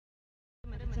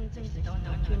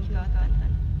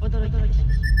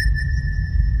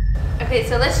Okay,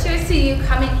 so let's cheers to you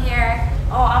coming here.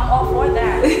 Oh, I'm all for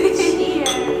that. Cheers.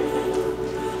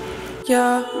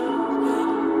 Yeah.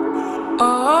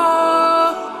 Oh.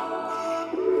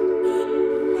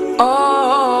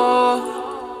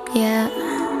 Oh. Yeah.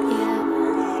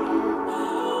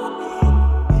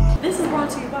 This is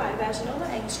brought to you by Vaginola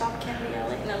and Shop Candy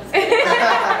LA. No, I'm just kidding.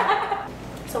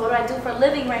 So what do I do for a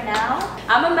living right now?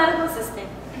 I'm a medical assistant,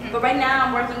 but right now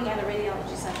I'm working at a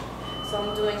radiology center. So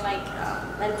I'm doing like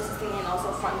medical assisting and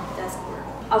also front desk work.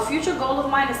 A future goal of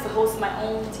mine is to host my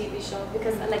own TV show,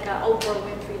 because like a Oprah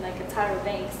Winfrey, like a Tyra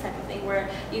Banks type of thing, where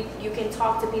you can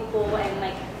talk to people and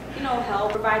like, you know,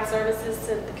 help provide services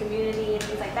to the community and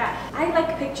things like that. I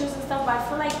like pictures and stuff, but I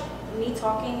feel like me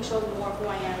talking shows more of who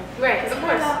I am. Right, of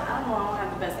course. I don't know, I don't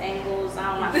have the best angles.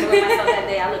 I'm not feeling myself that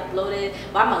day. I look bloated,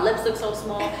 but my lips look so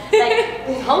small.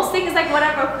 Like, hosting is like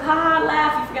whatever, ha,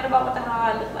 laugh, you forget about what the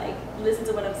ha, look like, listen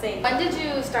to what I'm saying. When did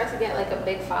you start to get like a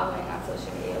big following on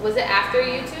social media? Was it after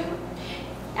YouTube?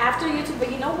 After YouTube,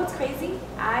 but you know what's crazy?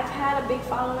 I've had a big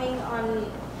following on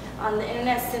the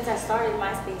internet since I started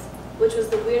MySpace, which was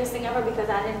the weirdest thing ever, because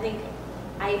I didn't think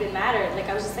I even mattered. Like,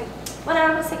 I was just like,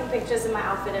 whatever, I'm just taking pictures in my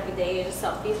outfit every day, just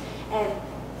selfies. And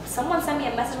someone sent me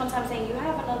a message one time saying, you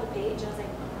have another page? And I was like,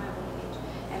 no, I have another page.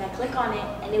 And I click on it,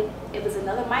 and it was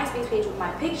another MySpace page with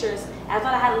my pictures. And I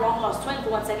thought I had a long lost twin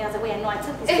for 1 second. I was like, wait, I know I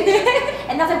took these pictures.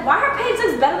 And I was like, why her page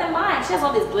looks better than mine? She has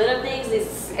all these glitter things, these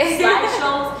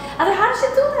slideshows. I was like, how did she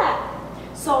do that?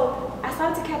 So I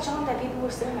started to catch on that people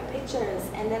were stealing my pictures,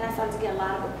 and then I started to get a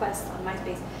lot of requests on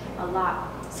MySpace, a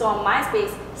lot. So on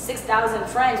MySpace, 6,000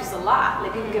 friends was a lot.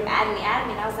 Like, people kept adding me,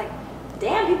 and I was like,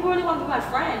 damn, people really want to be my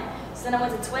friend. So then I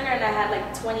went to Twitter, and I had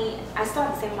like 20, I still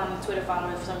have the same amount of Twitter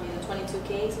followers for some reason,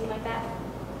 22K, something like that.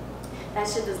 That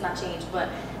shit does not change, but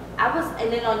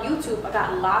and then on YouTube, I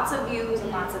got lots of views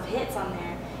and lots of hits on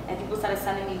there, and people started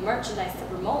sending me merchandise to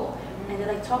promote. And they're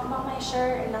like, talk about my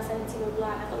shirt, and I sent it to you,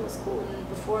 blah, and I thought it was cool. And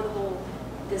before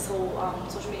this whole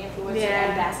social media influencer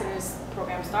ambassadors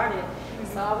program started,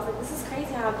 so I was like, this is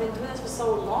crazy how I've been doing this for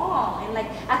so long. And like,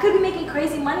 I could be making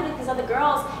crazy money like these other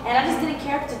girls, and I just didn't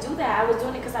care to do that. I was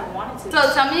doing it because I wanted to.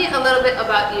 So tell me a little bit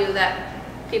about you that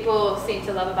people seem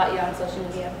to love about you on social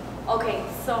media. Okay,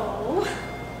 so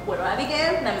where do I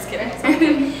begin? No, I'm just kidding.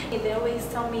 They always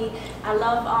tell me, I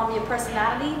love your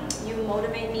personality, you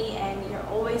motivate me, and you're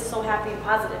always so happy and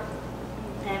positive.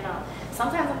 And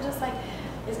sometimes I'm just like,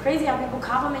 it's crazy how people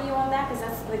compliment you on that, because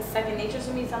that's like second nature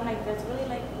to me. So I'm like, that's really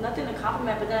like nothing to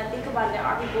compliment. But then I think about it, there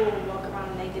are people who walk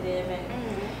around negative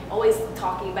and always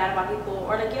talking bad about people.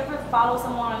 Or like, you ever follow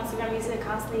someone on Instagram, you see they're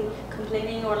constantly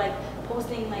complaining or like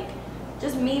posting like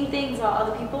just mean things about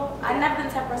other people. I've never been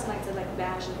the type of person like to like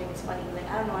bash and think it's funny. Like,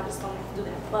 I don't know, I just don't like to do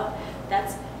that. But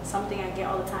that's something I get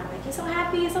all the time. Like, you're so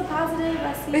happy, you're so positive,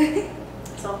 I see.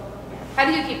 So, yeah. How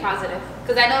do you keep positive?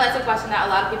 Because I know that's a question that a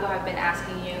lot of people have been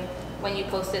asking you when you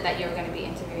posted that you were going to be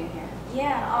interviewing here.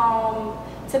 Yeah,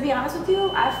 to be honest with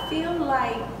you, I feel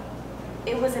like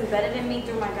it was embedded in me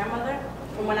through my grandmother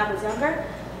from when I was younger.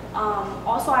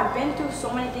 Also, I've been through so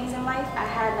many things in life, I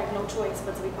had like no choice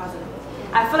but to be positive.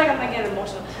 I feel like I'm gonna get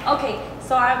emotional. Okay,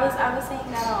 so I was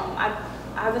saying that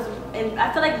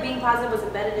I feel like being positive was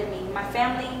embedded in me. My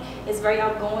family is very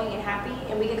outgoing and happy,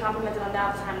 and we get complimented on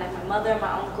that all the time. Like my mother,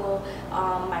 my uncle,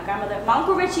 my grandmother. My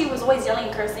Uncle Richie was always yelling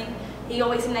and cursing. He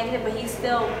always seemed negative, but he's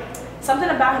still, something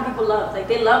about him people love. Like,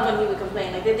 they love when he would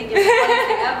complain. Like, they think it's the funniest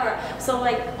thing ever. So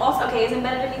like, also, okay, it's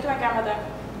embedded in me through my grandmother.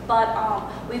 But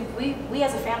we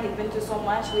as a family have been through so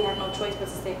much. We had no choice but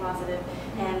to stay positive.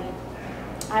 And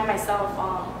I myself,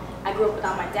 I grew up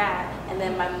without my dad, and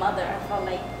then my mother, I felt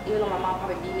like, even though my mom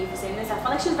probably beat me for saying this, I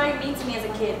felt like she was very mean to me as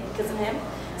a kid because of him.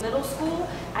 Middle school,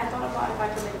 I thought about if I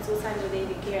committed suicide or they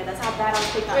didn't care. That's how bad I was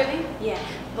picked up. Really? Yeah.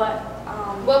 But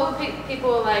what would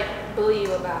people like bully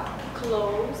you about?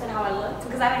 Clothes and how I looked,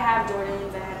 because I didn't have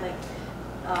Jordans. I had like,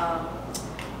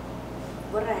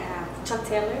 what did I have? Chuck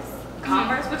Taylors.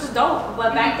 Converse, which is dope,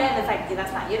 but back then it's like,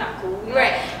 yeah, you're not cool, you know?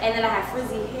 Right? And then I had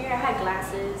frizzy hair, I had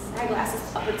glasses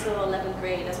up until 11th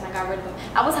grade. That's when I got rid of them.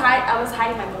 I was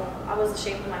hiding my mole. I was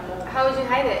ashamed of my mole. How would you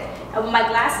hide it? My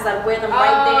glasses, I'd wear them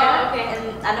right there, okay.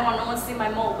 and I don't want no one to see my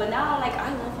mole. But now I'm like,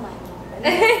 I love my mole.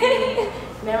 And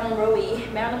Marilyn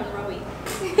Monroe.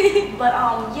 But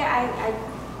yeah,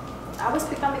 I was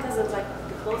picked on because of like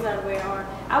the clothes that I wear. Or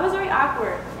I was very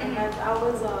awkward, and I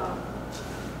was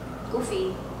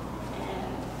goofy.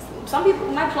 Some people,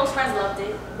 my close friends loved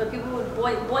it, but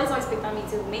boys always picked on me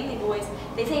too, mainly boys.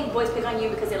 They think boys pick on you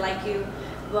because they like you,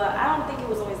 but I don't think it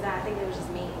was always that. I think it was just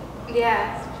me.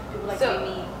 Yeah. People like to be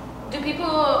mean. Do people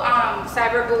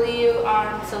cyberbully you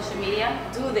on social media?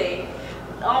 Do they?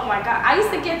 Oh my god, I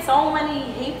used to get so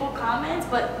many hateful comments,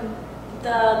 but the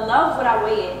love would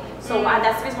outweigh it. So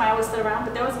that's the reason why I always stood around.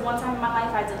 But there was one time in my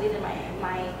life I deleted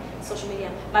my social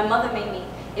media. My mother made me.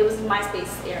 It was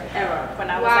MySpace era when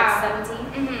I was like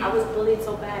 17. I was bullied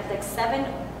so bad. Like 7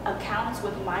 accounts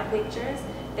with my pictures.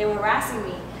 They were harassing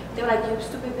me. They were like, "You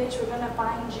stupid bitch, we're gonna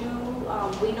find you.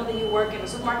 We know that you work in the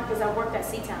supermarket," because I worked at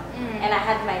Seatown. And I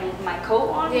had my coat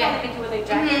on, you know, they make you wear their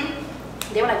jacket.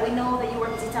 They were like, "We know that you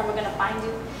work in Seatown, we're gonna find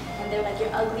you." And they were like,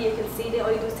 "You're ugly, you're conceited,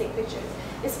 all you do is take pictures."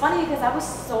 It's funny because I was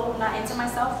so not into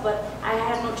myself, but I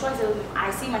had no choice.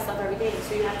 I see myself every day,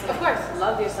 so you have to, of course,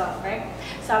 love yourself, right?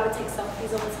 So I would take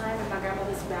selfies all the time in my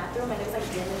grandmother's bathroom, and it was like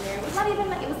dim in there. It was not even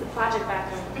like, it was the project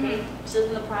bathroom, okay? She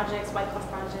lived in the projects, White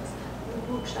Cloth projects.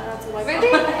 Shout out to White Cloth.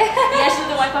 Really? Yeah, she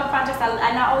lived in White Cloth projects,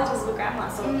 and I always was with grandma,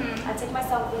 so I take my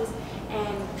selfies,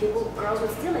 and girls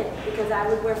would steal it because I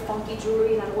would wear funky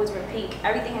jewelry and I'd always wear pink.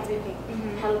 Everything had to be pink.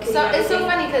 Hello Kitty, so it's so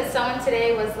funny because someone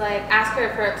today was like, ask her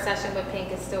if her obsession with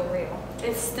pink is still real.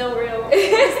 It's still real.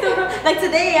 It's still real. Like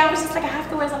today, I was just like, I have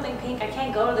to wear something pink. I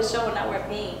can't go to the show and not wear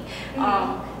pink.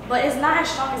 But it's not as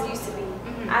strong as it used to be.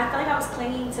 I feel like I was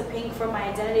clinging to pink for my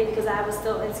identity because I was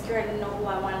still insecure. I didn't know who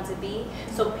I wanted to be.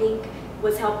 So pink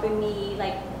was helping me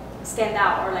like stand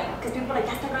out, or like, because people are like,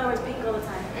 that's the girl who wears pink all the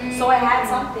time. So I had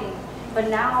something. But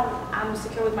now I'm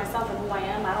secure with myself and who I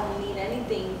am. I don't need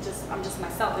anything. I'm just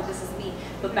myself. Like, this is me.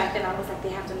 But back then I was like,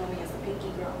 they have to know me as the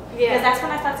pinky girl. Yeah. Because that's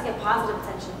when I started to get positive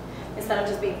attention instead of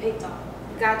just being picked on.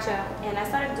 Gotcha. And I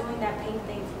started doing that pink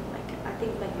thing from like, I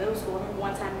think like middle school. I remember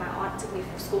one time my aunt took me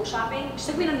school shopping.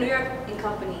 She took me to New York in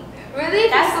company.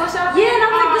 Really? That's school shopping? Yeah, and I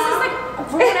was like, this is like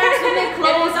grown ass women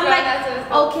clothes. I'm like,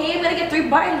 okay, I'm gonna get 3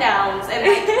 button downs and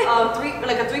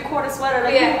like a 3/4 sweater.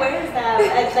 Like, who wears that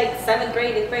at like 7th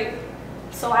grade, 8th grade?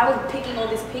 So I was picking all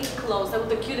these pink clothes. They were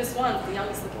the cutest ones, the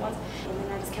youngest looking ones. And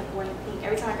then I just kept wearing pink.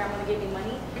 Every time my grandmother gave me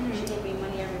money, she gave me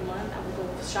money every month. I would go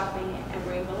shopping at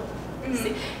Rainbow.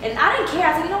 And I didn't care.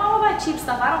 I was like, you know, I will buy cheap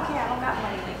stuff. I don't care. I don't got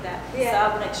money like that. So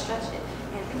I would like stretch it.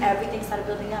 And everything started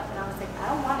building up. And I was like, I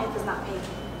don't want it if it's not pink.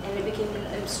 And it became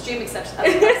an extreme obsession.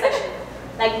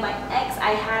 Like my ex,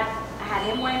 I had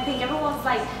him wearing pink. Everyone was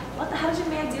like, how did your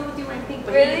man deal with you wearing pink?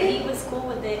 But he was cool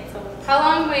with it. So how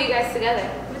long were you guys together?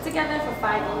 We were together for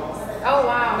 5 years. Oh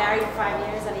wow. Married for 5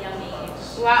 years at a young age.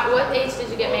 Wow. What age did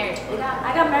you get married?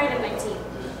 I got married at 19.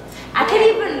 I can't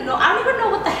even know. I don't even know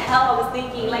what the hell I was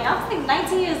thinking. Like, I was like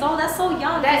 19 years old. That's so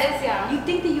young. That is young. You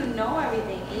think that you know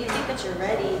everything, and you think that you're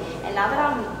ready. And now that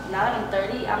I'm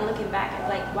 30, I'm looking back and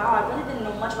like, wow, I really didn't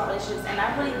know much about relationships, and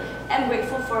I really am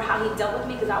grateful for how he dealt with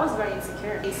me because I was very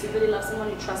insecure. If you really love someone,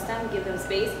 you trust them, give them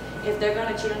space. If they're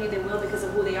gonna cheat on you, they will because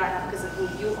of who they are, not because of who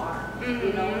you are.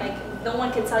 You know, like no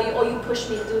one can tell you, oh, you pushed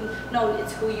me to do. No,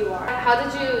 it's who you are. How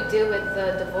did you deal with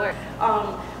the divorce?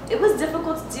 It was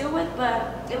difficult to deal with,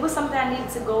 but it was something I needed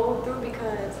to go through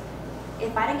because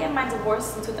if I didn't get my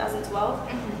divorce in 2012,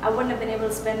 I wouldn't have been able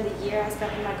to spend the year I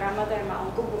spent with my grandmother and my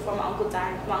uncle before my uncle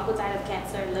died. My uncle died of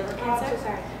cancer, liver cancer. Oh, I'm so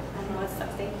sorry. I know, it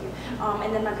sucks, thank you.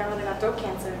 And then my grandmother got throat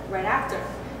cancer right after.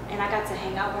 And I got to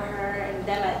hang out with her and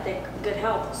them at good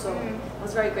health. So I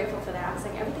was very grateful for that. I was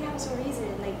like, everything happens for a reason.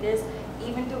 Like this,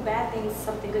 even through bad things,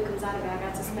 something good comes out of it. I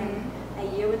got to spend a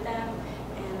year with them.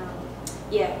 And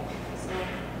yeah, so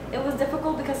it was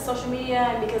difficult because of social media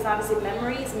and because obviously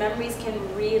memories can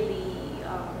really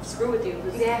screw with you.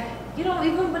 You know,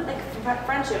 even with like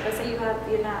friendship, let's say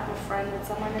you're not a friend with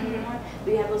someone anymore,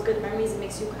 but you have those good memories, it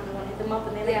makes you kind of want to hit them up,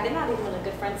 and they're not even really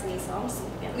good friends to me, so I'm just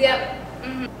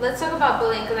Let's talk about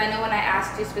bullying, because I know when I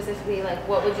asked you specifically, like,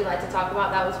 what would you like to talk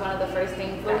about, that was one of the first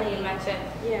things that you mentioned.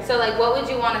 So like, what would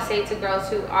you want to say to girls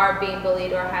who are being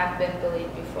bullied or have been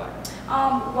bullied before?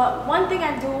 One thing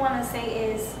I do want to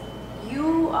say is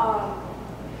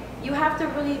you have to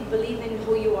really believe in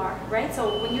who you are, right?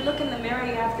 So when you look in the mirror,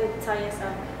 you have to tell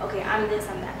yourself, okay, I'm this,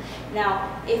 I'm that.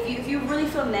 Now, if you really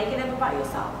feel negative about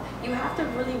yourself, you have to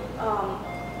really,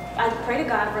 I pray to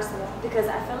God first of all, because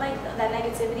I feel like that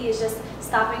negativity is just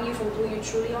stopping you from who you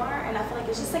truly are, and I feel like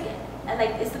it's just like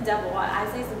it's the devil. I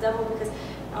say it's the devil because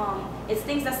it's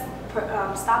things that's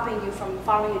stopping you from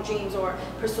following your dreams or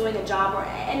pursuing a job or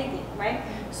anything, right?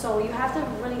 So you have to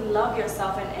really love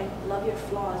yourself and love your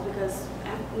flaws because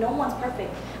no one's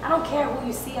perfect. I don't care who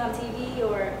you see on TV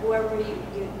or whoever you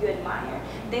admire.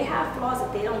 They have flaws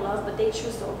that they don't love, but they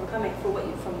choose to overcome it from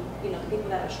the people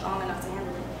that are strong enough to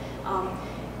handle it.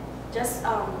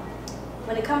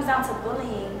 When it comes down to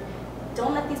bullying,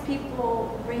 don't let these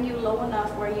people bring you low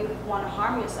enough where you want to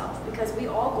harm yourself, because we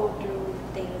all go through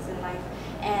things in life.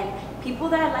 And people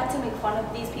that like to make fun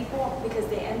of these people because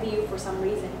they envy you for some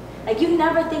reason. Like, you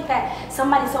never think that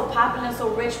somebody so popular and so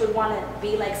rich would want to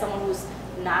be like someone who's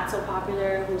not so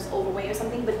popular, who's overweight or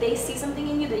something, but they see something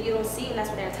in you that you don't see, and that's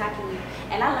why they're attacking you.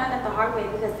 And I learned that the hard way,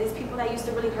 because these people that used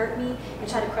to really hurt me and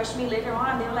try to crush me later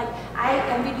on, they were like, I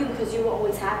envied you because you were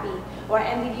always happy, or I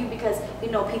envied you because, you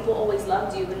know, people always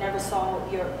loved you and never saw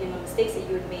your, you know, mistakes that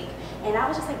you would make. And I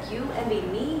was just like, you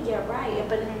envied me? Yeah, right.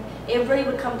 But it really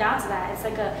would come down to that. It's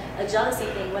like a jealousy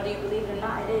thing, whether you believe it or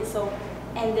not, it is. So,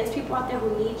 and there's people out there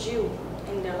who need you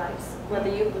in their lives, whether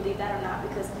you believe that or not,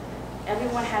 because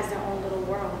everyone has their own little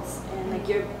worlds, and like,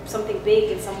 you're something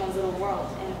big in someone's little world.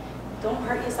 And don't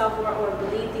hurt yourself or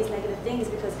believe these negative things,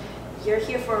 because you're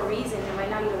here for a reason, and right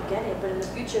now you don't get it, but in the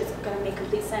future it's gonna make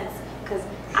complete sense. Because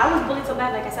I was bullied so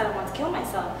bad, like I said, I wanted to kill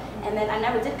myself, and then I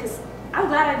never did, because I'm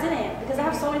glad I didn't, because I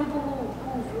have so many people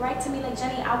who write to me like,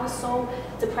 Jenny, I was so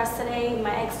depressed today,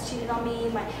 my ex cheated on me,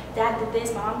 my dad did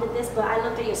this, my mom did this, but I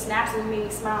looked at your snaps and you made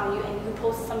me smile, and you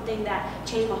posted something that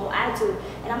changed my whole attitude.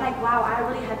 And I'm like, wow, I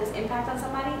really had this impact on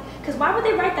somebody. Because why would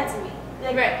they write that to me?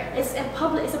 Like, it's in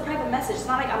public, it's a private message. It's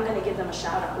not like I'm gonna give them a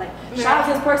shout out, like, shout out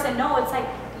to this person. No, it's like,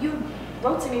 you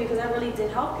wrote to me because I really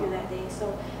did help you that day.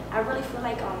 So I really feel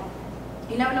like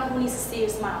you never know who needs to see your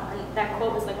smile. And that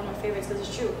quote is like one of my favorites, because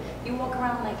it's true. You walk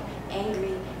around like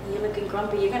angry and you're looking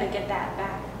grumpy, you're gonna get that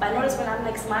back. But I notice when I'm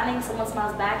like smiling, someone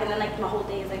smiles back, and then like my whole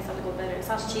day is like starting to go better. It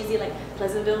sounds cheesy, like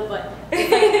Pleasantville, but it's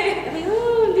like, I'm like,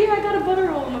 oh dear, I got a butter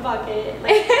roll in my pocket.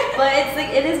 Like, but it's like,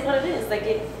 it is what it is. Like,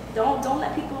 don't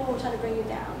let people try to bring you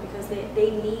down, because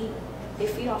they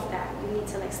feed off that. You need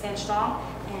to like stand strong,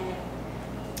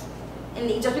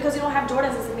 and just because you don't have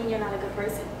Jordans doesn't mean you're not a good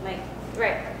person. Like,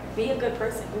 be a good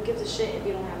person. Who gives a shit if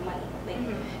you don't have money? Like,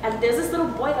 and there's this little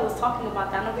boy that was talking about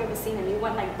that. I don't know if you've ever seen him. He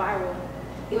went like viral.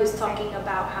 He was talking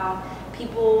about how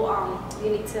people, you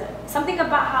need to, something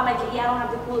about how like, yeah, I don't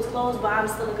have the coolest clothes, but I'm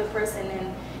still a good person.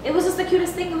 And it was just the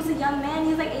cutest thing. It was a young man. He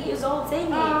was like 8 years old saying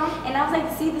it. And I was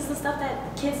like, see, this is the stuff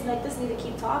that kids like this need to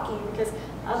keep talking, because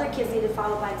other kids need to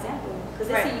follow by example. Because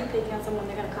they see you picking on someone,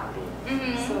 they're going to copy.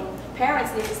 So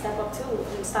parents need to step up too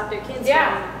and stop their kids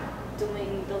from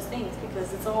doing those things,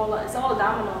 because it's all a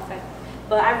domino effect.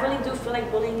 But I really do feel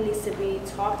like bullying needs to be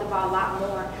talked about a lot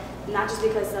more, not just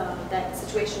because that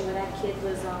situation where that kid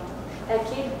was that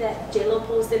kid that J-Lo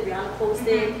posted, Rihanna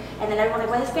posted, and then everyone like,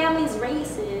 well, his family's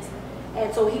racist,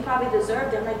 and so he probably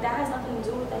deserved it. I'm like, that has nothing to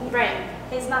do with anything.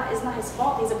 It's not his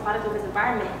fault. He's a product of his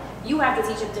environment. You have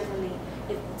to teach him differently.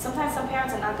 Sometimes some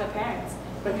parents are not good parents,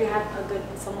 but if you have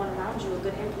someone around you, a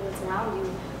good influence around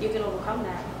you, you can overcome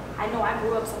that. I know I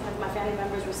grew up, sometimes my family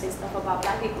members would say stuff about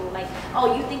black people, like,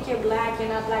 oh, you think you're black, you're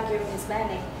not black, you're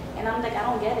Hispanic. And I'm like, I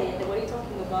don't get it. What are you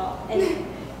talking about? And,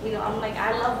 you know, I'm like,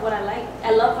 I love what I like.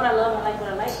 I love what I love, I like what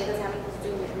I like. It doesn't have anything to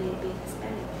do with me being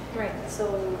Hispanic.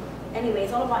 So, anyway,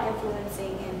 it's all about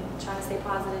influencing and trying to stay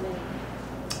positive, and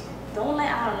don't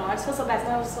let, I don't know, I just feel so bad.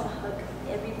 I just want to hug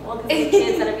all these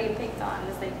kids that are being picked on.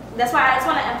 It's like, that's why I just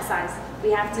want to emphasize,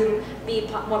 we have to be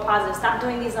more positive. Stop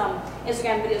doing these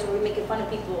Instagram videos where we're making fun of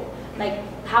people. Like,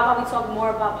 how about we talk more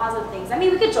about positive things? I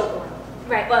mean, we could joke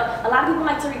around. But a lot of people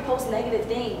like to repost negative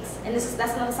things, and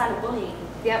that's another sign of bullying.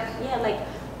 Yeah, like,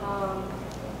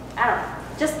 I don't know.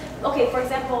 Just, okay, for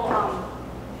example,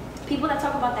 people that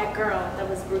talk about that girl that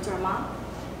was rude to her mom.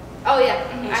 Oh yeah,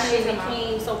 and she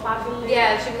became so popular.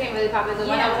 Yeah, she became really popular. The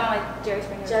one that was on like Jerry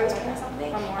Springer or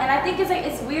something. And I think it's like,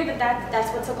 it's weird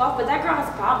that's what took off. But that girl has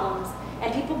problems,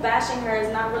 and people bashing her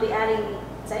is not really adding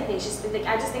to anything. She's like,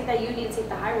 I just think that you need to take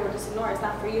the high road. Just ignore it. It's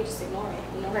not for you. Just ignore it.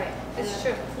 You know. It's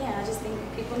true. Yeah, I just think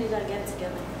people need to get it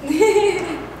together.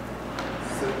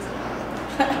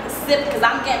 Sip, because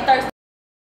I'm getting thirsty.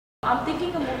 I'm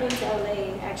thinking of moving to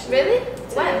LA. Actually. Really?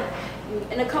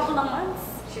 When? In a couple of months.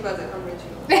 She about to come with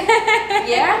you.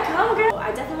 Yeah, come girl.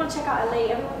 I definitely want to check out LA.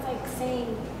 Everyone's like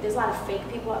saying there's a lot of fake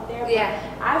people out there. But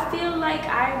I feel like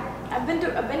I've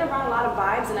been around a lot of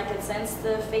vibes, and I can sense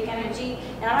the fake energy,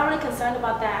 and I'm not really concerned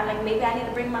about that. Like, maybe I need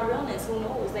to bring my realness. Who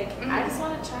knows? Like, I just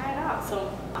want to try it out.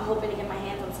 So I'm hoping to get my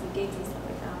hands on some gigs and stuff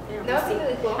like that out there. That would be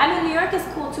really cool. I mean, New York is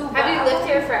cool too. Have you lived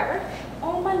here forever?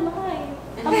 Oh my life.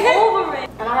 I'm over it.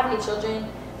 I don't have any children.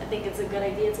 I think it's a good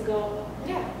idea to go.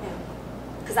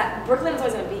 Because Brooklyn is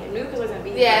always going to be here. New York is always going to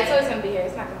be here. Yeah, it's always going to be here.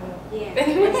 It's not going to move. Yeah,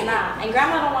 it's not. And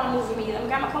grandma don't want to move with me. And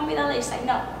grandma, come with LA. She's like,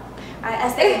 no. I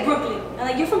stay in Brooklyn. I'm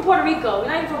like, you're from Puerto Rico. You're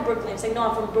not even from Brooklyn. She's like, no,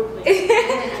 I'm from Brooklyn.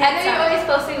 I know you're always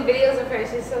posting videos of her.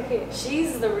 She's so cute.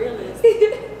 She's the realest.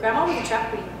 Grandma was a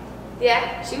trap queen.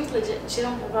 Yeah. She was legit. She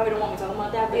probably don't want me talking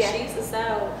about that, but she used to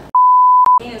sell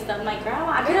and stuff. I'm like,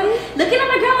 grandma, looking at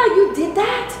my grandma, you did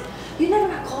that? You never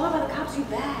got called by the cops, you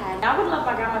bad. I would love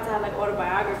my grandma to have like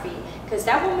autobiography, because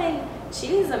that woman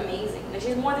She's amazing. Like,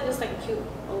 she's more than just like a cute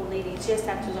old lady. She has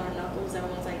tattoos on her knuckles.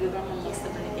 Everyone's like, your grandma must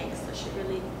have been a gangster. She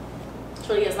really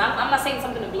is. I'm not saying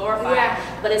something to glorify,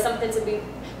 but it's something to be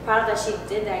proud of that she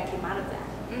did that and came out of that.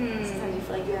 Sometimes you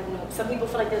feel like you have no. Some people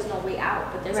feel like there's no way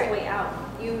out, but there's a way out.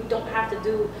 You don't have to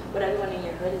do what everyone in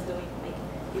your hood is doing. Like,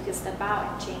 you can step out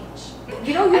and change.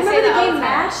 You know, you remember the game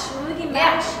MASH? Remember the game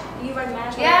MASH? You read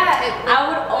MASH? Yeah. I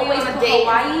would always put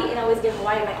Hawaii, and I always get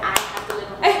Hawaii. Like, I have to live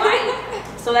in Hawaii.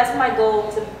 So that's my goal,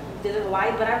 to visit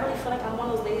Hawaii. But I really feel like I'm one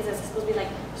of those ladies that's supposed to be like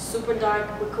super dark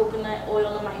with coconut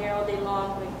oil in my hair all day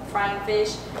long, like frying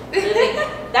fish, living.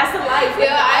 That's the life.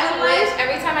 Yeah, I wish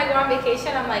every time I go on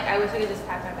vacation, I'm like, I wish I could just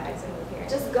pack my bags and move here.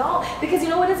 Just go, because you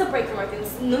know what is a break from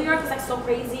everything. New York is like so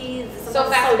crazy, so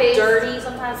fast-paced, so dirty.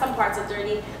 Sometimes some parts are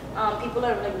dirty. People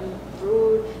are like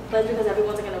rude, but because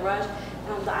everyone's like in a rush.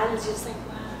 The islands, you're just like,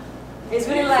 wow. It's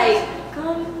really like,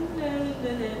 come feel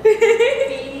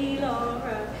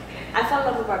alright. I fell in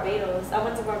love with Barbados. I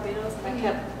went to Barbados and I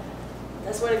kept.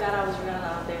 I swear to God, I was Rihanna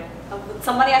out there.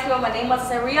 Somebody asked me what my name was. I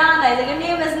said Rihanna. I said, your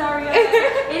name is not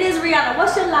Rihanna. It is Rihanna.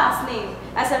 What's your last name?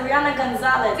 I said Rihanna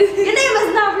Gonzalez. Your name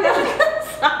is not Rihanna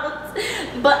Gonzalez.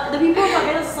 But the people of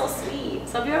Barbados are so sweet.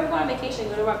 So if you're ever going on vacation,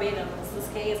 go to Barbados. This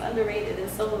K is underrated.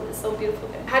 It's so beautiful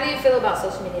there. How do you feel about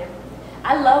social media?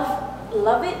 I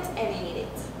love it and hate it.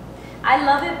 I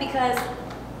love it because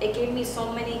it gave me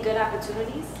so many good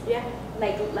opportunities. Yeah.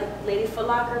 Like Lady Foot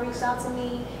Locker reached out to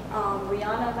me.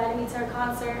 Rihanna invited me to her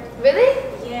concert. Really?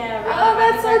 Yeah. Oh,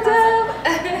 that's so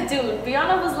dope. Dude,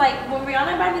 Rihanna was like, when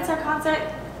Rihanna invited me to her concert,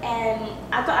 and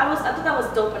I thought that was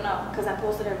dope enough because I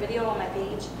posted her video on my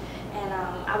page, and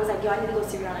I was like, yo, I need to go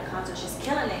see Rihanna concert. She's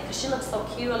killing it because she looks so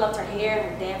cute. I loved her hair,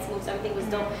 her dance moves, everything was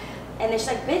dope. And then she's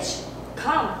like, bitch,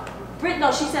 come.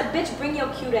 No, she said, bitch, bring your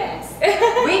cute ass.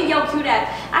 Bring your cute ass.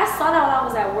 I saw that when I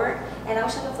was at work, and I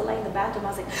was trying to lay in the bathroom. I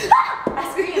was like, ah! I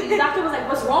screamed. The doctor was like,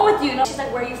 what's wrong with you? She's like,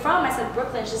 where are you from? I said,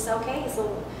 Brooklyn. She said, okay,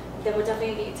 so then we're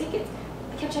definitely gonna get you tickets.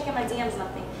 I kept checking my DMs,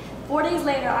 nothing. 4 days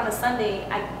later on a Sunday,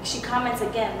 she comments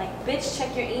again, like, bitch,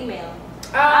 check your email.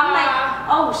 I'm like,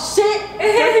 oh shit,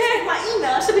 I check my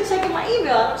email. I should be checking my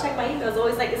email. I don't check my email. It's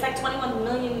always like, it's like 21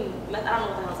 million, I don't know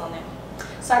what the hell's on there.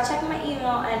 So I checked my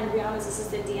email, and Rihanna's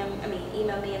assistant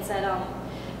emailed me and said,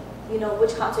 you know,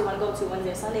 which concert you want to go to,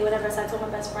 Wednesday or Sunday, whatever. So I told my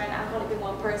best friend, I can only pick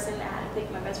one person. I had to pick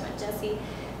my best friend, Jessie,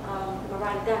 my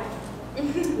ride or die.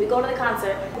 We go to the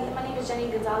concert. My name is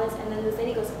Jenny Gonzalez, and then this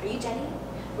lady goes, are you Jenny?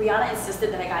 Rihanna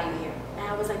insisted that I got you here. And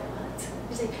I was like, what?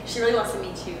 She's like, she really wants to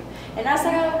meet you. And I was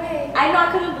like, no way. I know,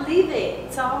 I couldn't believe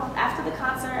it. So after the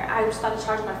concert, I started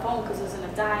charging my phone because it was in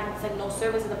a dime. It's like no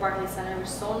service at the Barclays Center. It was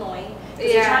so annoying.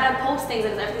 Because you're trying to post things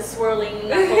and everything's swirling,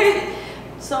 not posting.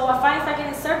 So I finally started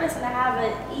getting service, and I have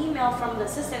an email from the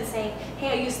assistant saying,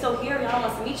 hey, are you still here? Rihanna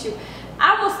wants to meet you.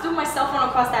 I almost threw my cell phone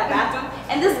across that bathroom,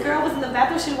 and this girl was in the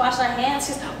bathroom. She washed her hands.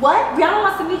 She's, what? Rihanna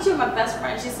wants to meet you? My best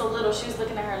friend, she's so little. She was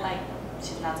looking at her like,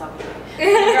 she's not talking to me. And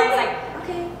the girl was like,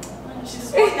 okay. And she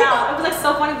just walked out. It was like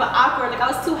so funny but awkward. Like, I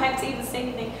was too hyped to even say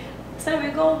anything. So we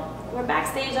go, we're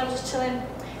backstage. I'm just chilling.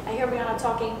 I hear Rihanna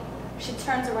talking. She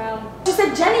turns around. She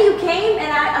said, Jenny, you came?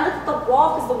 And I looked at the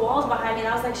wall because the wall is behind me.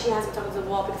 And I was like, she has me talking to the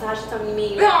wall because how's she talking to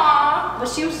me? Like, but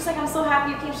she was just like, I'm so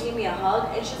happy you came. She gave me a hug.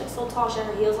 And she's like so tall. She had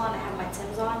her heels on. I had my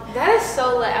Timbs on. That is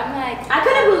so lit. I'm like, I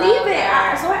couldn't believe it.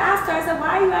 So I asked her, I said,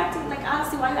 why are you acting, like,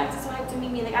 honestly, why are you acting so hyped to meet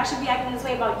me? Like, I should be acting this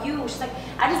way about you. She's like,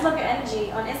 I just love your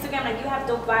energy. On Instagram, like, you have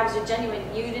dope vibes. You're genuine.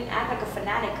 You didn't act like a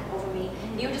fanatic over me.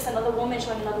 You were just another woman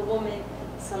showing another woman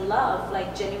some love,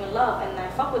 like genuine love. And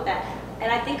I fuck with that.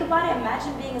 And I think about it,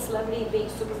 imagine being a celebrity, being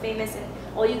super famous, and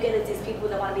all you get is these people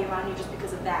that want to be around you just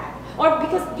because of that. Or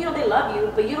because, you know, they love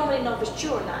you, but you don't really know if it's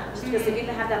true or not. Just because if you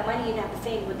didn't have that money, you didn't have the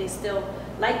fame, would they still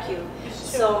like you?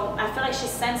 So I feel like she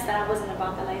sensed that I wasn't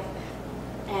about that life.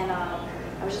 And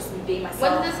I was just being myself.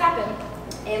 When did this happen?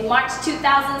 In March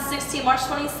 2016, March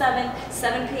 27,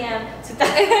 7 p.m.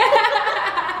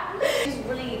 She's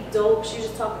really dope. She was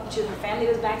just talking. Her family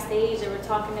was backstage. They were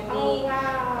talking to me. Oh,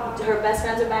 wow. Her best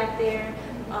friends were back there.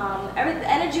 The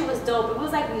energy was dope. It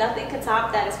was like nothing could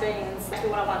top that experience.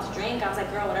 Actually, what I wanted to drink, I was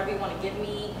like, girl, whatever you want to give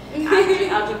me,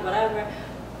 I'll drink whatever.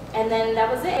 And then that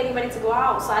was it. Getting ready to go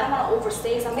out, so I didn't want to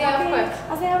overstay. So I was like, okay.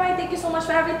 I was like, all right, thank you so much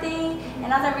for everything.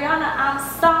 And I was like, Rihanna, I'm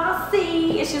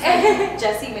saucy. And she was like,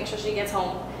 Jessie, make sure she gets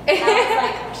home. And I was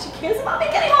like, she cares about me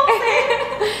getting home.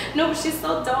 No, but she's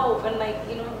so dope. And like,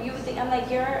 you know, you would think, I'm like,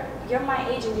 you're my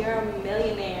age and you're a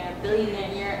millionaire,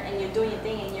 billionaire, and you're doing your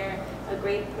thing, and you're a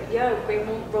great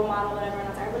role model, whatever. And I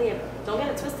was like, I really don't get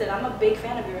it twisted. I'm a big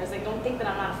fan of yours. Like, don't think that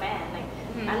I'm not a fan. Like,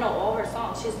 I know all her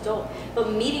songs. She's dope.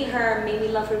 But meeting her made me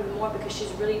love her even more because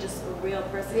she's really just a real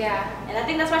person. Yeah. And I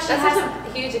think that's why she that's has such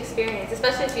a huge experience,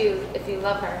 especially if you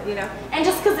love her, you know. And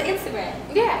just because of Instagram.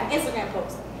 Yeah. Instagram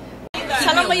posts.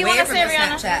 Tell them what you want to say,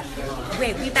 Rihanna.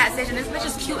 Wait, leave that station. This bitch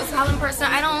is cute as hell in person.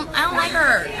 I don't like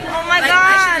her. Oh my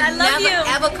god, I love you.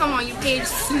 Never ever come on your page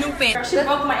snooping. She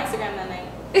broke my Instagram that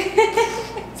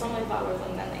night. So many followers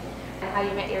on that night. And how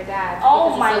you met your dad.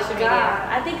 Oh my god.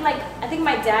 I think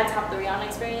my dad topped the Rihanna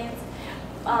experience.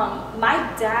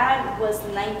 My dad was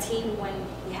 19 when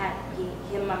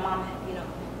he and my mom,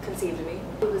 conceived me.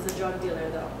 He was a drug dealer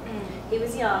though. He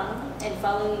was young and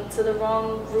fell into the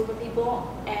wrong group of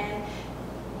people, and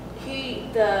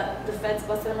the feds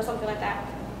busted him or something like that.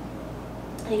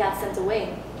 He got sent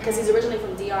away because he's originally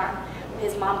from DR.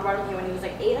 His mom brought him here when he was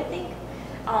like 8, I think.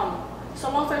 So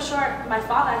long story short, my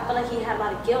father, I felt like he had a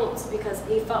lot of guilt because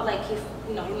he felt like he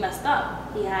messed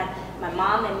up. He had my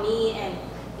mom and me, and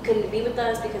he couldn't be with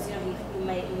us because he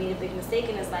made a big mistake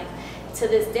in his life. To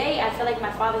this day, I feel like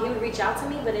my father, he would reach out to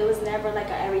me, but it was never like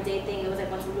an everyday thing. It was like,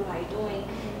 once we do, how you doing?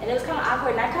 And it was kind of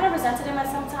awkward, and I kind of resented him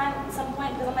at some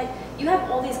point, because I'm like, you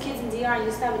have all these kids in DR, and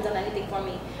you still haven't done anything for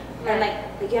me. And like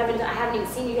I haven't even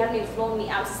seen you, you haven't even flown me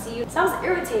out to see you. So I was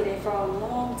irritated for a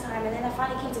long time, and then I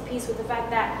finally came to peace with the fact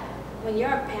that when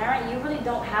you're a parent, you really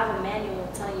don't have a manual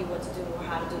telling you what to do or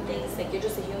how to do things. Like, you're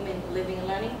just a human living and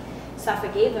learning. So I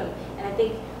forgave him, and I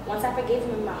think once I forgave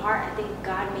him in my heart, I think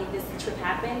God made this trip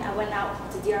happen. I went out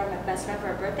to DR with my best friend for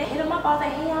her birthday. I hit him up, I was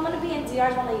like, hey, I'm gonna be in DR, I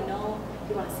just wanna let you know. If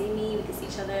you wanna see me, we can see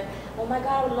each other. Oh my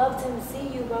God, I would love to see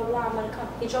you, blah, blah, I'm gonna come.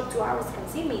 He drove 2 hours to come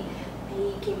see me.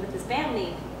 And he came with his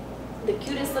family. The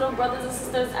cutest little brothers and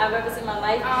sisters I've ever seen in my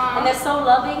life. And they're so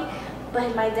loving.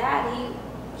 But my dad,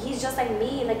 he's just like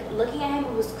me. Like, looking at him,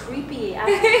 it was creepy.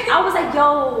 I was like,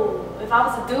 yo, if I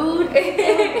was a dude,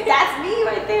 that's me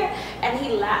right there. And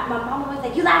he laughed. My mom was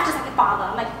like, you laugh just like your father.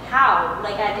 I'm like, how?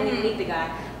 Like, I didn't even meet the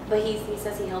guy. But he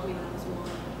says he held me when I was 1,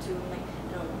 2. I'm like,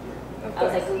 no. I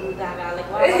was like, ooh, gaga. Like,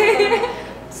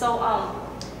 wow. So,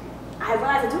 I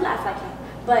realized I do laugh like him.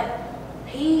 But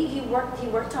he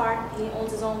worked hard. He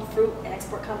owns his own fruit and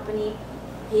export company.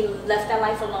 He left that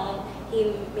life alone.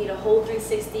 He made a whole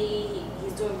 360.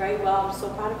 He's doing very well. I'm so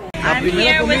proud of him. I'm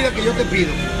here with...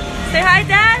 Say hi,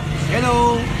 Dad.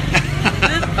 Hello.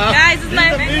 Guys, this is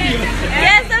my video.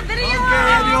 Yes, a video.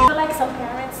 I feel like some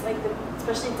parents, like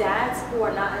especially dads who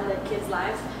are not in their kids'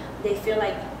 lives, they feel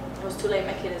like it was too late.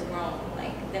 My kid is grown.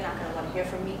 Like, they're not gonna want to hear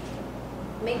from me.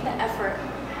 Make the effort.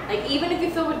 Like, even if you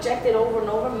feel rejected over and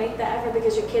over, make the effort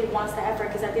because your kid wants the effort.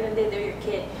 Because at the end of the day, they're your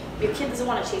kid. Your kid doesn't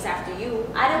want to chase after you.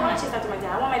 I didn't want to chase after my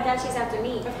dad. I want my dad to chase after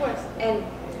me. Of course. And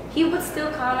he would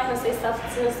still comment. He'll say stuff.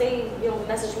 He'll say,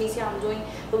 message me, see how I'm doing.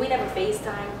 But we never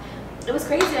FaceTime. It was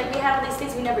crazy. Like, we had all these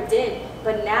things we never did.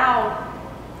 But now,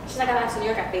 she's like, I went to New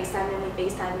York, I FaceTime him, he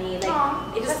FaceTime me.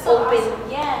 Like, it just so opened. awesome.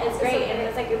 Yeah, it's great. And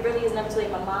it's like, it really is never too late.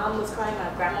 My mom was crying, my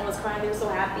grandma was crying. They were so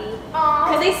happy.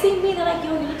 Because they see me, they're like,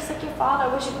 yo, you look just like your father.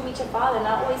 I wish you could meet your father. And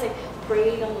I always like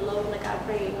prayed on the low, like I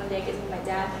prayed one day I get to meet my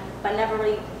dad. But I never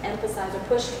really emphasized or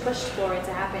pushed for it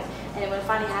to happen. And when it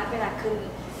finally happened, I couldn't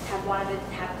have wanted it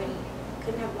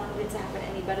to happen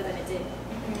any better than it did.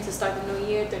 To start the new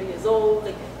year, 30 years old,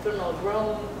 like feeling all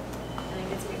grown, and then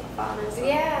get to meet my father. So,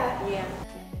 yeah.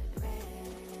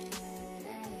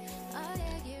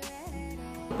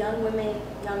 Young women,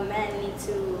 young men need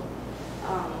to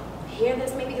hear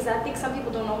this maybe, because I think some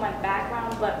people don't know my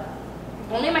background, but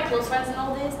only my close friends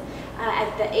know this.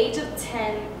 At the age of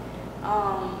 10,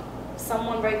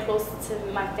 someone very close to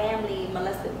my family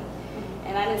molested me.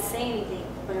 And I didn't say anything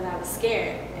because I was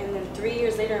scared. And then 3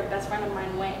 years later, a best friend of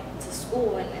mine went to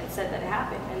school and said that it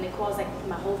happened. And it caused like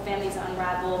my whole family to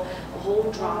unravel, a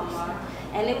whole drama.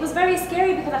 And it was very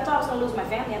scary because I thought I was gonna lose my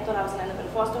family. I thought I was gonna end up in a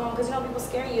foster home because people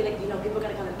scare you, like people are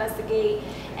gonna come investigate.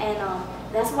 And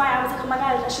that's why I was like, oh my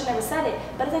God, I should have never said it.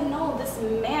 But it's like, no, this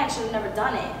man should have never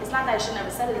done it. It's not that I should have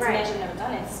never said it, this man should have never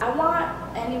done it. I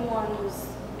want anyone who's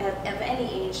of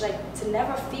any age, like, to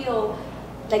never feel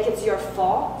like it's your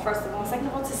fault, first of all. Second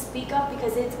of all, to speak up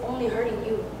because it's only hurting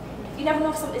you. You never know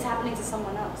if it's happening to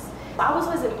someone else. I was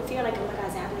always in fear, like, oh my God,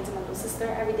 it's happening to my little sister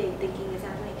every day, thinking it's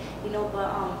happening,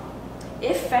 but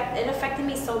it affected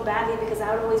me so badly because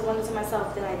I would always wonder to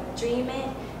myself, did I dream it?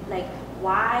 Like,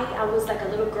 why I was like a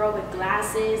little girl with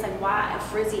glasses, like why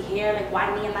frizzy hair, like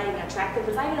why me, I'm not even attractive.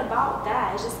 It's not even about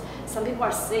that. It's just some people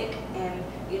are sick and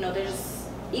they're just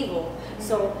evil.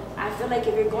 So I feel like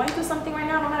if you're going through something right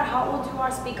now, no matter how old you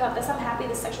are, speak up. That's I'm happy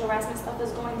the sexual harassment stuff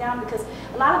is going down because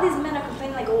a lot of these men are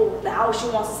complaining like, oh, how she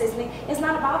wants to say something. It's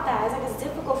not about that. It's like it's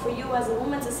difficult for you as a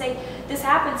woman to say this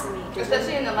happened to me.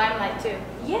 Especially in the limelight too.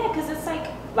 Yeah, because it's like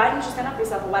why didn't you stand up for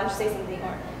yourself? Or why didn't you say something?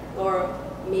 Or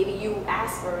maybe you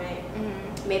asked for it.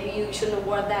 Maybe you shouldn't have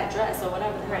worn that dress or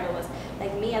whatever the hell it was.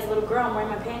 Like me as a little girl, I'm wearing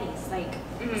my panties. Like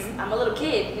I'm a little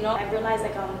kid, you know. I realized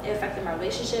like it affected my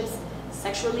relationships,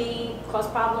 sexually,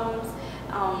 caused problems.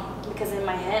 Because in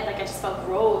my head, like I just felt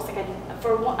gross. Like at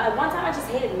one time I just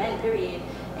hated men, period.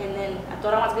 And then I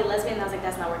thought I wanted to be a lesbian, and I was like,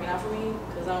 that's not working out for me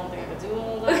because I don't think I could do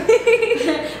all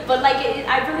that. But like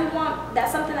I really want.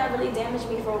 That's something that really damaged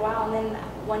me for a while. And then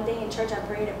one day in church, I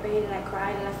prayed, and I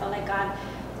cried, and I felt like God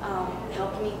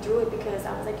helped me through it because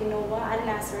I was like, you know what? I didn't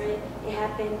ask for it. It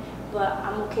happened, but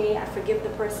I'm okay. I forgive the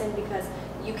person because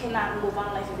you cannot move on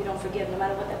in life if you don't forgive. No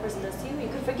matter what that person does to you, you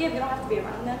can forgive. You don't have to be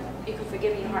around them. You can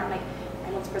forgive in your heart. Like,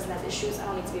 I know this person has issues. I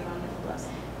don't need to be around them. But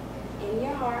in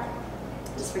your heart,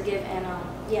 just forgive and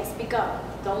yeah, speak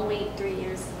up. Don't wait 3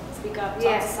 years. Speak up.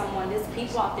 Talk to someone. There's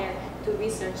people out there. Do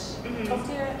research. Talk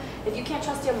to if you can't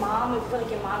trust your mom, if you feel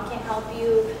like your mom can't help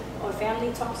you or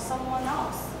family, talk to someone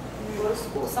else. Go to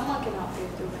school. Someone can help you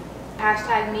through it.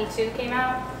 Hashtag Me Too came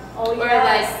out. Oh yeah. Or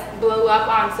like blew up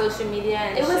on social media.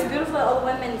 And it was beautiful. All the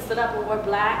women stood up and wore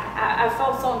black. I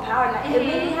felt so empowered. And it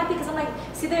made me happy because I'm like,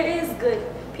 see, there is good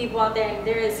people out there and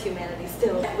there is humanity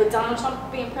still. With Donald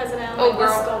Trump being president, I'm like,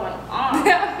 what's going on?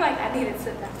 I'm like, I need to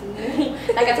sit back.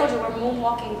 Like I told you, we're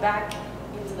moonwalking back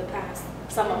into the past.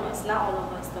 Some of us, not all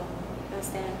of us though. Gotta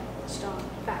stand strong.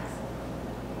 Facts.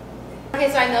 Okay,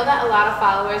 so I know that a lot of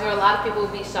followers or a lot of people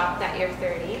will be shocked that you're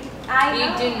 30. I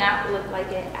know. You do not look like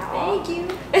it at all. Thank you.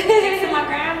 Thanks to my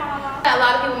grandma. A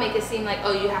lot of people make it seem like,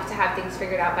 oh, you have to have things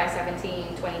figured out by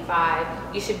 17,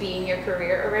 25. You should be in your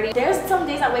career already. There's some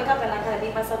days I wake up and I kind of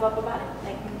beat myself up about it.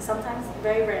 Like sometimes,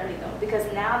 very rarely though. Because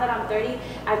now that I'm 30,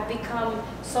 I've become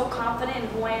so confident in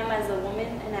who I am as a woman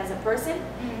and as a person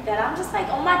that I'm just like,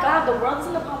 oh my God, the world is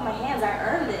in the palm of my hands. I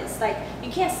earned this. Like, you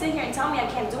can't sit here and tell me I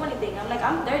can't do anything. I'm like,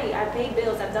 I'm 30. I pay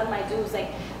bills. I've done my dues. Like,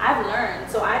 I've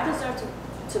learned. So I deserve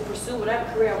to pursue whatever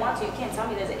career I want to. You can't tell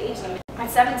me there's an age limit. At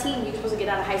 17, you're supposed to get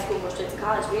out of high school and go straight to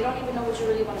college, but you don't even know what you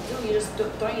really want to do. You're just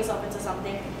throwing yourself into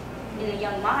something in a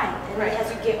young mind. And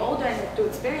as you get older and through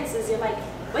experiences, you're like,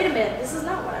 wait a minute, this is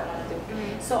not what I want to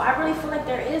do. So I really feel like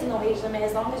there is no age limit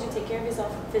as long as you take care of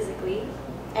yourself physically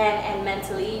and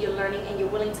mentally. You're learning and you're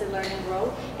willing to learn and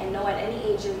grow and know at any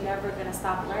age you're never going to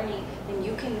stop learning, then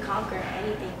you can conquer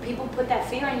anything. People put that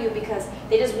fear in you because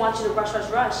they just want you to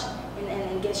rush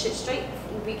and get shit straight.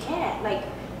 We can't. Like,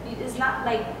 it's not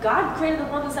like God created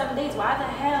the world in 7 days. Why the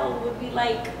hell would we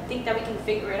like think that we can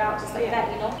figure it out just like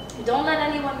that, you know? Don't let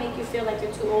anyone make you feel like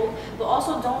you're too old, but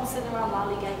also don't sit around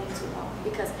lollygagging too long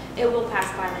because it will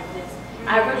pass by like this.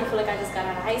 I really feel like I just got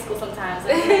out of high school sometimes.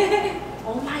 Like,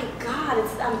 oh my God,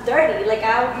 I'm 30. Like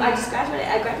I just graduated.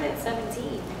 I graduated at 17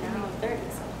 and now I'm 30.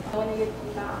 So when you're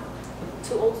not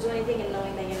too old to do anything and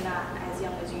knowing that you're not as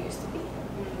young as you used to be.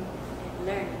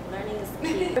 Learning is the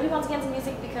key. I really want to get into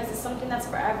music because it's something that's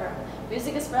forever.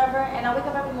 Music is forever, and I wake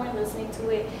up every morning listening to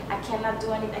it. I cannot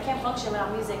do anything. I can't function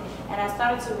without music. And I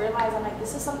started to realize, I'm like,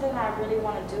 this is something that I really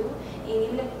want to do. And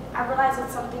even if I realize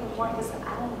it's something important, because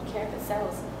I don't care if it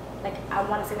sells. Like, I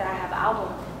want to say that I have an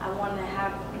album. I want to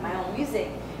have my own music.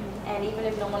 And even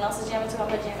if no one else is jamming to it, I'm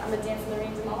gonna dance in the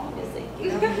rings in my own music.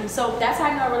 You know? So that's how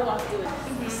I know I really want to do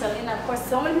it. Selena, of course,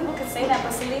 so many people can say that,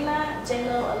 but Selena,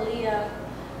 J-Lo, Aaliyah.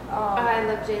 I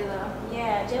love J-Lo.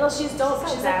 Yeah, J-Lo, she's dope.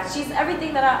 She's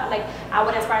everything that I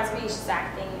would aspire to be. She's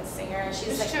acting, a singer, and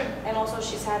she's like, and also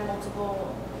she's had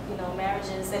multiple,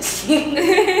 marriages, and she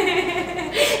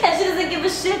doesn't give a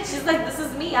shit. She's like, this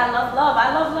is me. I love love.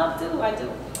 I love love too. I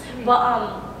do. But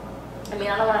I mean,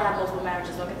 I don't want to have multiple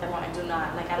marriages. Don't get that wrong. I do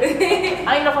not. Like, I don't even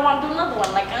know if I want to do another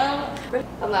one. Like,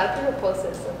 a lot of people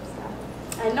posted some stuff.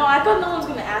 I know. I thought no one's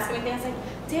gonna ask anything. I was like,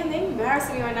 damn, they're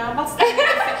embarrassing me right now.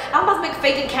 I'm about to make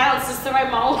fake accounts just to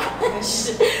write my own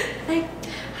question. Like,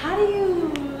 how do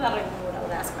you? I don't even know what I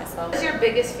would ask myself. What's your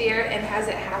biggest fear, and has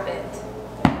it happened?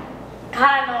 How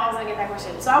did I know I was gonna get that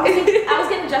question? So I was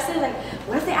getting dressed in like,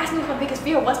 what if they ask me what's my biggest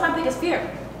fear? What's my biggest fear?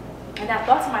 And I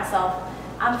thought to myself,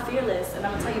 I'm fearless, and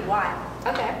I'm gonna tell you why.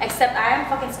 Okay. Except I am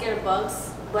fucking scared of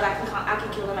bugs, but I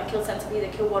can kill them. I kill centipedes, I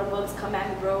kill water bugs. Come at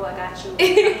me, bro. I got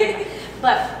you.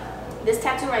 But this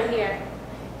tattoo right here,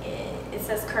 it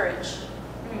says courage,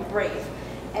 brave,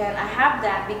 and I have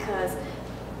that because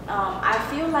I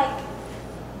feel like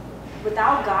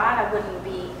without God, I wouldn't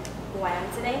be who I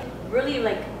am today. Really,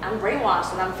 like, I'm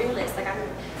brainwashed and I'm fearless. Like,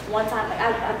 one time, like,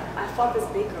 I fought this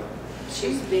big girl. She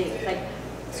was big. Like,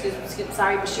 excuse me,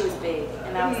 sorry, but she was big.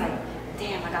 And I was like,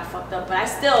 damn, I got fucked up. But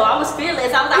I was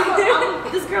fearless. I was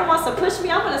like, this girl wants to push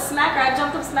me. I'm going to smack her. I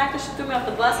jumped up, smacked her. She threw me off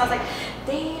the bus. I was like,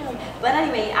 damn. But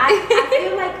anyway, I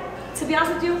feel like, to be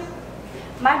honest with you,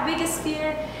 my biggest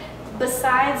fear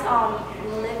Besides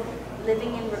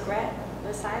living in regret,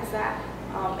 besides that,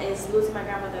 is losing my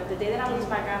grandmother. The day that I lose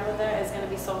my grandmother is gonna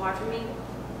be so hard for me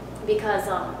because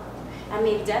I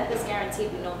mean, death is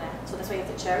guaranteed. We know that, so that's why you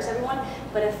have to cherish everyone.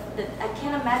 But I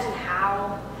can't imagine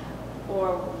how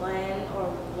or when or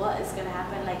what is gonna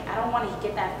happen. Like, I don't want to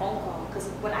get that phone call, because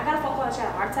when I got a phone call that she had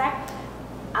a heart attack,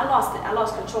 I lost it. I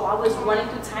lost control. I was running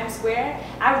through Times Square.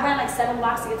 I ran like 7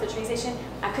 blocks to get to the train station.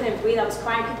 I couldn't breathe. I was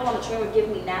crying. People on the train were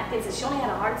giving me napkins, and she only had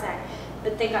a heart attack.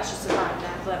 But thank God she survived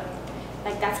that. But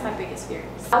like, that's my biggest fear.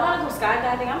 I want to go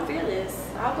skydiving. I'm fearless.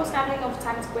 I'll go skydiving over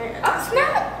Times Square. Oh,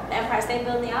 snap! The Empire State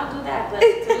Building. I'll do that. But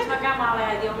to lose my grandma,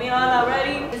 like, yo, me all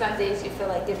already. Some days you feel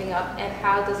like giving up, and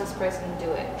how does this person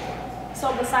do it?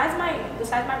 So besides my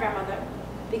grandmother,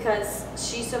 because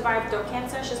she survived throat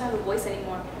cancer, she doesn't have a voice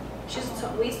anymore.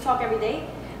 We used to talk every day.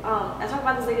 I talk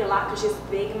about this lady a lot because she's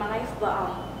big in my life. But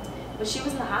when she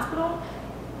was in the hospital,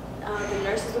 the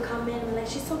nurses would come in and like,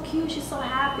 she's so cute, she's so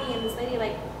happy, and this lady,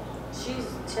 like, she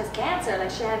has cancer.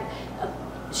 Like,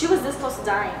 she was this close to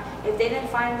dying. If they didn't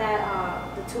find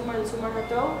that the tumor in her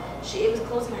throat, it was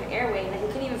closing her airway. Like, we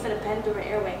couldn't even fit a pen through her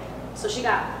airway. So she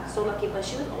got so lucky, but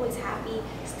she was always happy,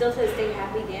 still to this day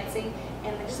happy, dancing.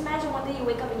 And like, just imagine one day you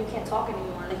wake up and you can't talk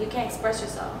anymore. Like, you can't express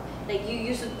yourself. Like, you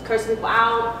used to curse people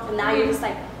out, and now you're just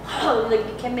like, oh, like,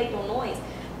 you can't make no noise.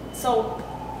 So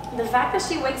the fact that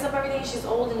she wakes up every day, she's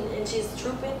old and she's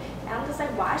trooping, and I'm just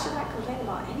like, why should I complain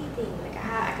about anything? Like,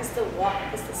 I can still walk, I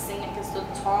can still sing, I can still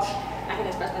talk, I can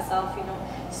express myself, you know.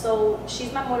 So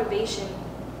she's my motivation,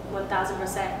 1000%.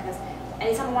 Because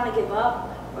anytime I want to give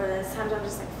up, or there's times I'm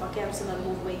just like, fuck it, I'm just gonna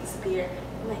move away, disappear.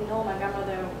 I'm like, no, my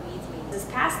grandmother needs me. This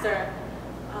pastor,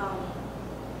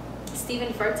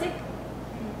 Stephen Furtick,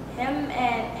 him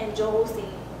and Joel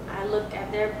Osteen, I look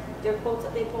at their quotes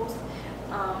that they post,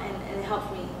 and it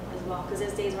helps me as well. Because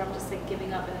there's days where I'm just like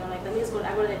giving up, and I'm like, let me just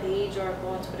I go to their page or go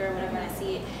on Twitter or whatever, and I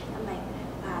see it. I'm like,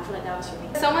 wow, I feel like that was for me.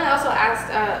 Someone also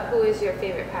asked, who is your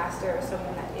favorite pastor or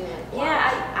someone that you like? Yeah,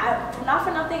 I not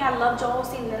for nothing, I love Joel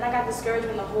Osteen. And then I got discouraged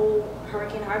when the whole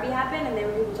Hurricane Harvey happened, and there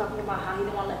were people talking about how he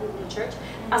didn't want to let people in the church.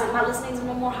 I was like, not listening to him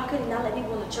no more. How could he not let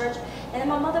people in the church? And then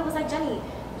my mother was like, Jenny,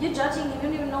 you're judging him. You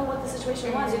don't even know what the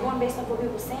situation was. You're going based off what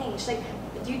people were saying. She's like,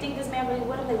 do you think this man really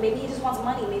would have? Like, maybe he just wants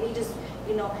money. Maybe he just,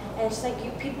 you know. And she's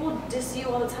like, people diss you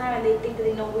all the time, and they think that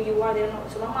they know who you are. They don't know.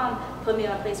 So my mom put me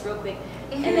on a place real quick.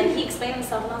 And then he explained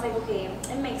himself, and I was like, okay,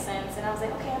 it makes sense. And I was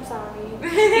like, okay, I'm sorry.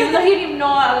 Even though he didn't even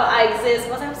know I exist.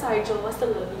 I was like, I'm sorry, Joel, I still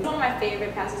love you. He's one of my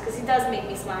favorite pastors because he does make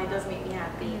me smile. He does make me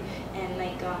happy. And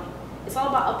like, it's all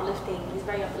about uplifting. He's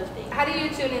very uplifting. How do you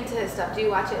tune into his stuff? Do you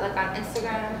watch it like on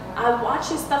Instagram? I watch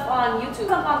his stuff on YouTube.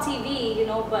 Stuff on TV, you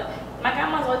know, but my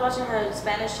grandma's always watching her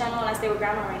Spanish channel, and I stay with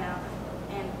grandma right now.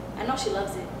 And I know she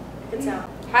loves it. I can tell.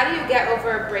 How do you get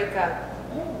over a breakup?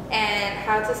 And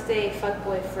how to stay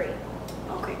fuckboy free?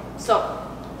 Okay, so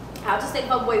how to stay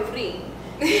fuckboy free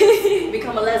is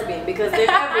become a lesbian, because they're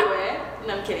everywhere.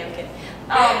 No, I'm kidding.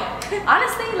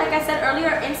 Honestly, like I said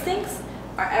earlier, instincts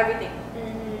are everything.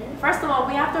 First of all,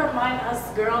 we have to remind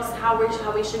us girls how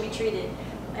we should be treated,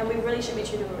 and we really should be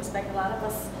treated with respect. A lot of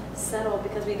us settle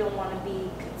because we don't want to be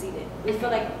conceited. We feel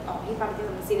like, oh, he probably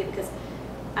thinks I'm conceited because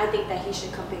I think that he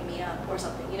should come pick me up or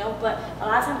something, you know. But a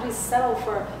lot of times we settle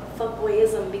for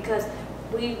fuckboyism because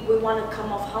we want to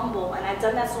come off humble, and I've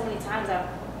done that so many times.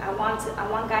 I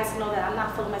want guys to know that I'm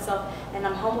not full of myself and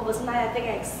I'm humble, but sometimes I think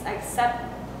I accept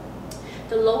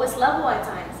the lowest level at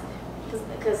times.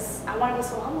 Because I want to be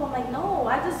so humble. I'm like, no,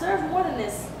 I deserve more than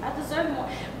this. I deserve more.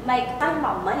 Like, it's not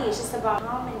about money. It's just about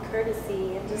common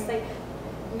courtesy and just like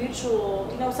mutual,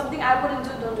 you know, something I wouldn't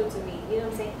do, don't do to me. You know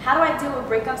what I'm saying? How do I deal with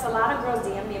breakups? A lot of girls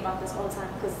DM me about this all the time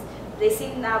because they see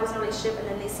that I was in a relationship, and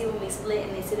then they see when we split,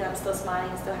 and they see that I'm still smiling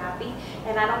and still happy.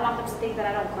 And I don't want them to think that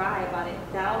I don't cry about it.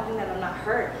 That I don't think that I'm not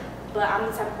hurt. But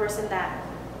I'm the type of person that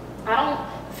I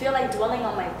don't feel like dwelling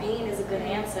on my pain is a good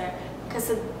answer. Because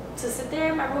to sit there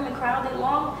in my room and cry all day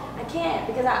long, I can't,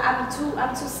 because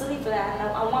I'm too silly for that, and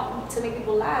I want to make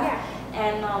people laugh. Yeah.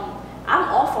 And I'm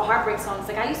all for heartbreak songs.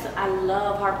 Like I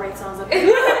love heartbreak songs. Oh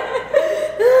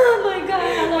my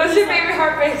god! What's your favorite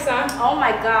heartbreak song? Oh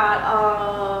my god!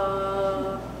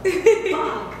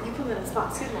 Fuck, you put me on the spot.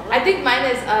 Excuse me. I think mine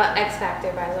is X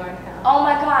Factor by Lauryn Hill. Oh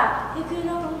my god! You could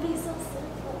only be so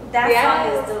simple. That song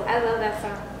is dope. I love that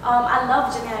song. I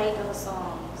love Janae Aiko's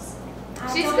songs.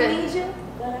 She's I don't good. need you,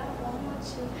 but I want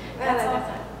you. I like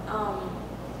that song.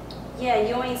 Yeah,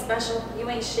 you ain't special, you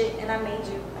ain't shit, and I made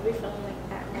you. I be feeling like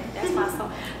that. Like, that's my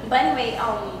song. But anyway,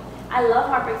 I love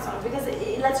heartbreak songs because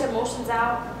it lets your emotions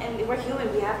out, and we're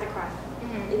human. We have to cry.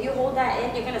 If you hold that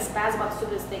in, you're gonna spaz about the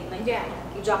stupidest thing. Like,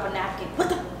 you drop a napkin. What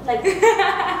the? Like,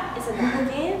 it's a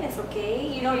napkin. It's okay.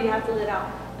 You know, you have to let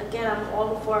out. Again, I'm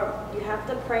all for, you have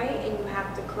to pray and you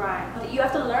have to cry. You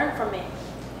have to learn from it.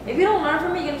 If you don't learn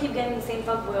from it, you're gonna keep getting the same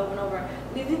fuckboy over and over.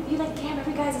 You're like, damn,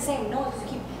 every guy's the same. No, because you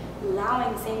keep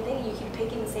allowing the same thing. You keep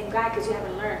picking the same guy because you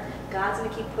haven't learned. God's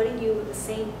gonna keep putting you with the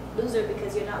same loser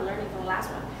because you're not learning from the last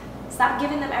one. Stop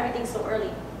giving them everything so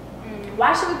early.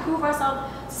 Why should we prove ourselves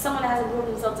to someone that hasn't proved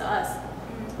himself to us?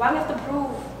 Why do we have to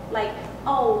prove, like,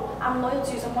 oh, I'm loyal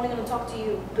to you, so I'm only going to talk to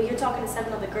you, but you're talking to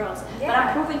 7 other girls. But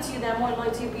I'm proving to you that I'm only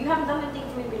loyal to you, but you haven't done anything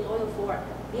for me to be loyal for.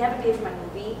 You haven't paid for my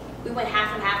movie. We went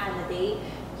half and half on the date.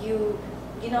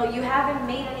 You know, you haven't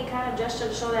made any kind of gesture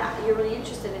to show that you're really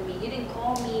interested in me. You didn't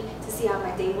call me to see how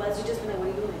my day was. You just been like, what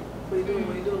are you doing? What are you doing?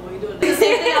 What are you doing? What are you doing? The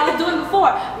same thing I was doing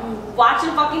before.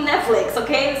 Watching fucking Netflix,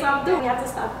 okay? That's what I'm doing. We have to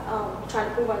stop trying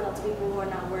to prove ourselves to people who are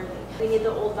not worthy. We need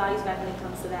the old values back when it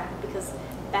comes to that. Because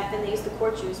back then they used to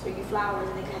court you, bring you flowers,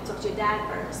 and they could talk to your dad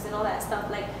first and all that stuff.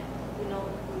 Like, you know,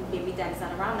 maybe dad's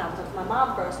not around now. Talk to my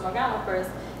mom first, my grandma first,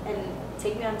 and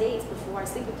take me on dates before I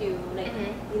sleep with you. Like,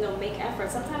 you know, make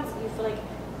effort. Sometimes you feel like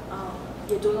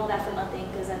you're doing all that for nothing,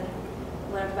 because then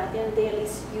whatever. But at the end of the day, at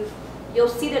least you'll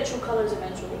see their true colors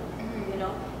eventually. You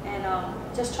know, and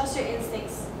just trust your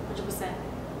instincts 100%.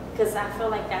 Because I feel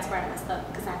like that's where I messed up.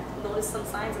 Because I noticed some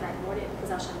signs and I ignored it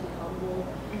because I was trying to be humble.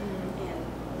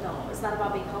 And no, it's not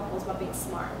about being humble. It's about being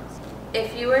smart.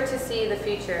 If you were to see the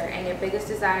future and your biggest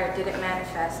desire didn't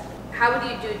manifest, how would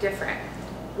you do different?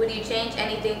 Would you change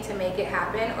anything to make it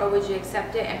happen, or would you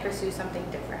accept it and pursue something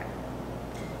different?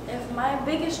 If my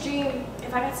biggest dream,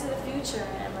 if I got to see the future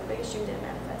and my biggest dream didn't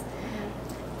manifest,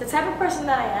 the type of person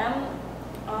that I am,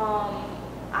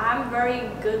 I'm very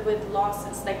good with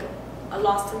losses, like a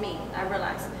loss to me, I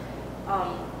realize.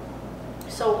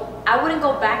 So I wouldn't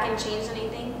go back and change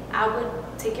anything. I would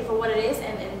take it for what it is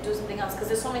and do something else, because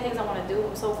there's so many things I want to do.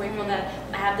 I'm so grateful that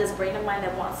I have this brain of mine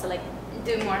that wants to like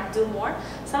do more.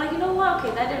 So I'm like, you know what,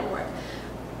 okay, that didn't work.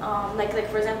 Like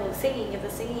for example, singing. If the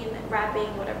singing,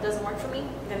 rapping, whatever doesn't work for me,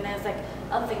 then there's like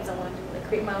other things I want to do, like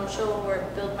create my own show or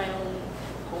build my own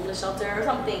homeless shelter or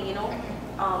something, you know.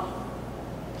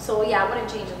 So yeah, I wouldn't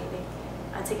change anything.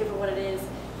 I take it for what it is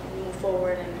and move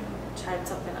forward and try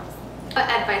something else. What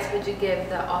advice would you give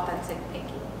the authentic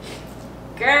Pinky?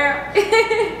 Girl,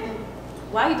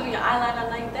 why are you doing your eyeliner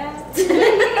like that?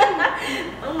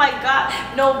 Oh my God.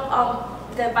 No,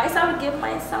 the advice I would give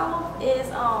myself is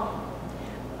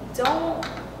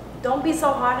don't be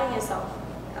so hard on yourself.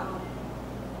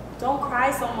 Don't cry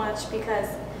so much, because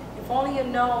if only you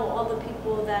know all the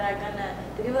people that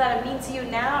are mean to you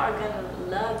now are gonna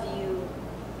love you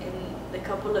in a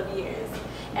couple of years.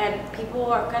 And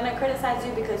people are gonna criticize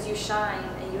you because you shine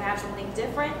and you have something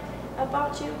different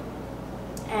about you.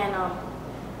 And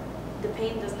the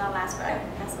pain does not last forever.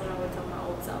 That's what I would tell my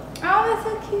old self. Oh, that's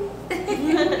so cute.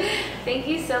 Thank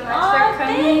you so much for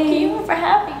coming. Thank you for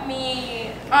having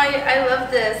me. Oh, I love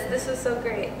this. This was so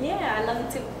great. Yeah, I love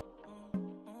it too.